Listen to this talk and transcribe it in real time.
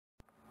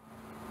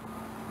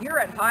You're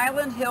at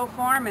Highland Hill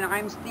Farm and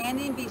I'm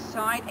standing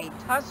beside a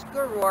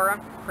Tuscarora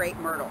crepe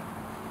myrtle.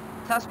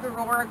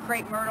 Tuscarora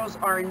crepe myrtles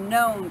are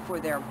known for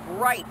their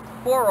bright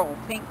coral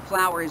pink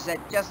flowers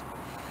that just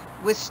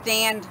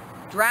withstand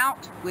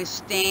drought,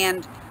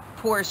 withstand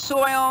poor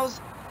soils,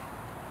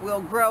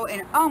 will grow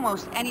in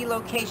almost any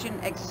location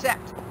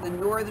except the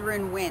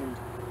northern wind.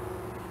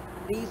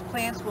 These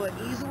plants will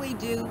easily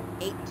do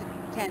 8 to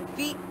 10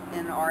 feet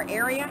in our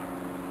area.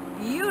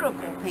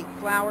 Beautiful pink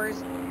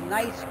flowers,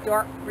 nice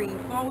dark green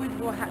foliage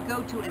will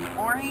go to an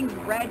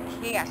orange-red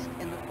cast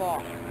in the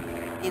fall.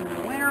 In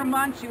the winter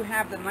months, you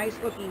have the nice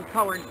looking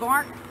colored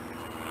bark,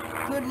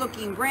 good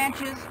looking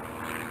branches,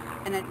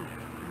 and a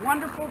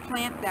wonderful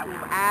plant that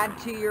will add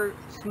to your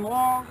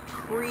small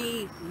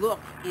tree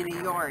look in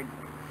a yard.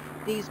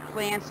 These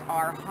plants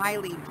are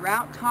highly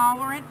drought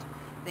tolerant,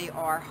 they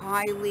are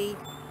highly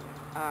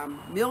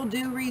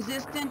mildew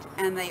resistant,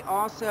 and they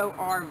also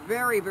are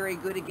very, very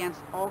good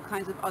against all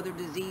kinds of other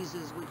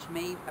diseases which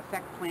may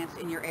affect plants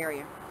in your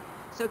area.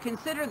 So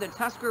consider the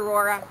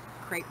Tuscarora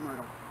crepe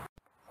myrtle.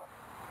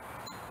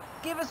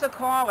 Give us a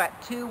call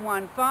at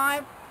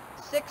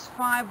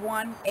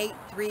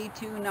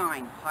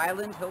 215-651-8329,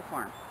 Highland Hill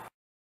Farm.